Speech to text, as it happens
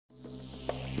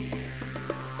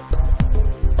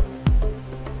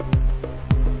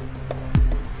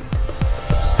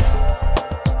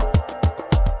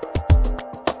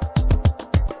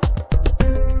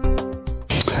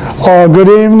Good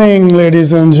evening,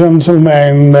 ladies and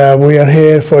gentlemen. We are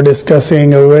here for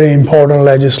discussing a very important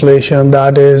legislation,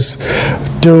 that is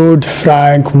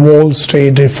Dodd-Frank Wall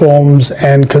Street Reforms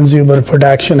and Consumer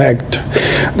Protection Act.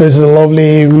 This is a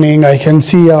lovely evening. I can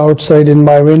see outside in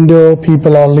my window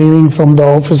people are leaving from the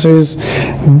offices.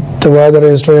 The weather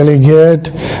is really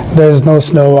good. There is no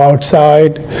snow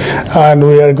outside, and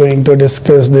we are going to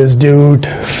discuss this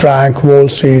Dodd-Frank Wall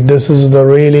Street. This is the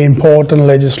really important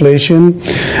legislation.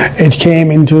 It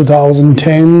came in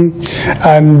 2010,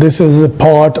 and this is a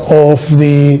part of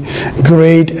the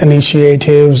great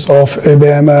initiatives of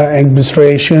Obama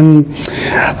administration.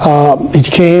 It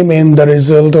came in the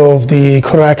result of the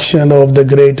correction of the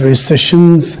great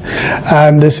recessions,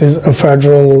 and this is a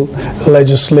federal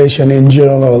legislation in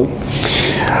general.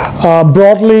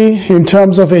 Broadly, in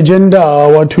terms of agenda,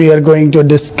 what we are going to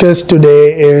discuss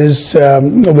today is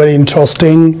very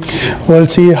interesting. We'll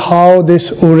see how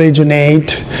this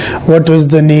originated, what was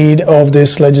the need of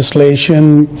this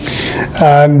legislation,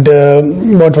 and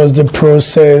what was the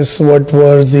process, what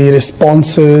was the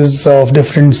responses of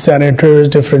different senators,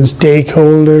 different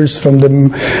stakeholders from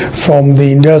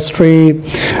the industry.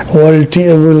 We'll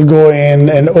go in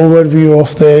an overview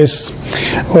of this.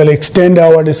 We'll extend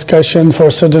our discussion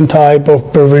for certain type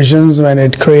of provisions when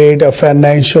it create a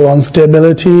financial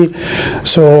instability.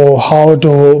 So how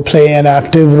to play an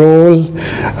active role.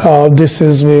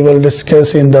 We will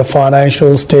discuss in the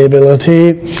financial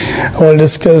stability. We'll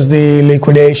discuss the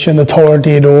liquidation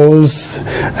authority roles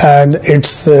and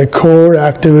its core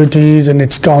activities and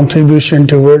its contribution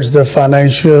towards the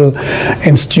financial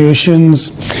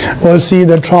institutions. We'll see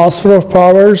the transfer of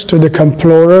powers to the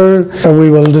comptroller. We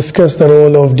will discuss the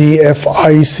role of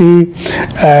DFIC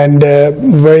and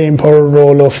very important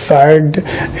role of Fed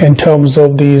in terms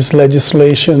of these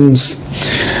legislations.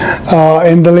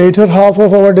 In the later half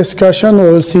of our discussion,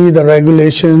 we'll see the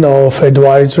regulation of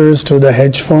advisors to the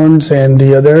hedge funds and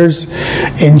the others,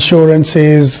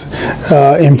 insurances,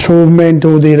 improvement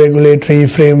to the regulatory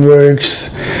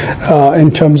frameworks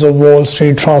in terms of Wall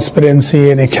Street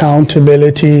transparency and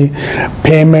accountability,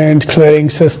 payment clearing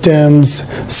systems,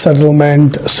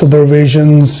 settlement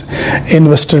supervisions,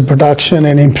 investor protection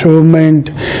and improvement,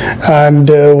 and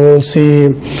we'll see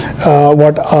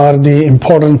what are the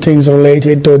important things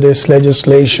related to these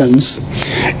legislations.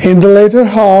 In the later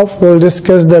half, we'll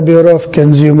discuss the Bureau of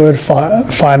Consumer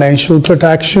Financial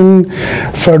Protection,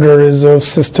 Federal Reserve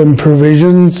System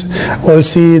provisions. We'll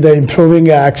see the Improving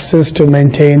Access to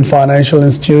Maintain Financial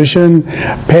Institution,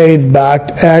 Paid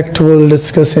Back Act. We'll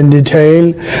discuss in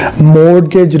detail.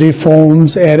 Mortgage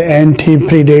reforms and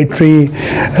Anti-Predatory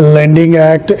Lending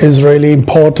Act is really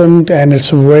important, and it's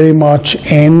very much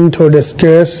in to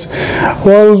discuss.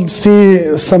 We'll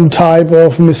see some type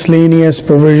of miscellaneous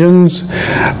provisions.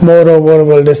 Moreover,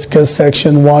 we'll discuss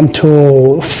section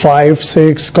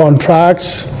 1256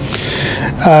 contracts,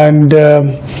 and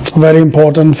very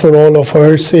important for all of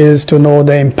us is to know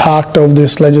the impact of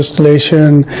this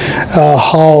legislation,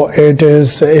 how it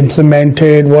is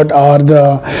implemented, what are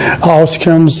the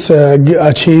outcomes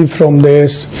achieved from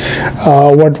this,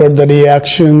 what were the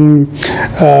reaction,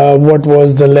 what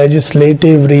was the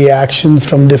legislative reactions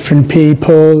from different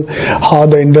people, how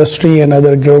the industry and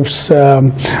other groups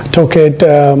took it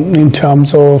in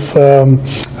terms of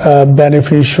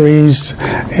beneficiaries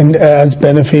and as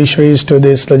beneficiaries to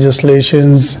these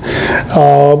legislations,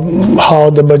 how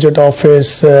the budget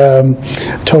office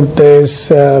took this,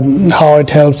 how it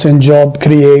helps in job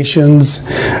creations,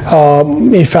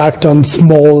 effect on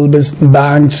small business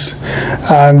banks,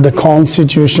 and the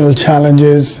constitutional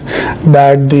challenges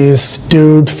that this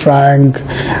Dodd-Frank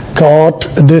got.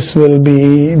 This will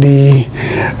be the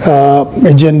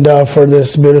agenda for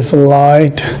this beautiful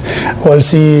night. We'll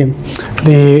see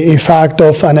the effect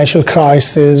of financial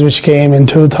crisis which came in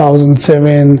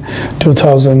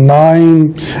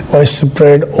 2007-2009 was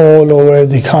spread all over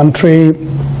the country,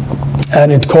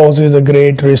 and it causes a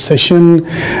great recession.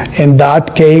 In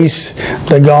that case,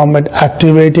 the government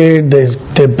activated,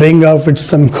 they bring up with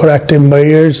some corrective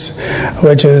measures,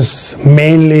 which is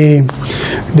mainly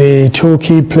the two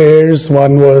key players.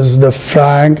 One was the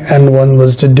Frank and one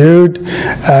was the Dodd,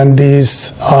 and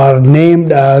these are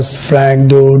named as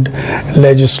Frank-Dodd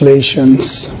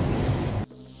legislations.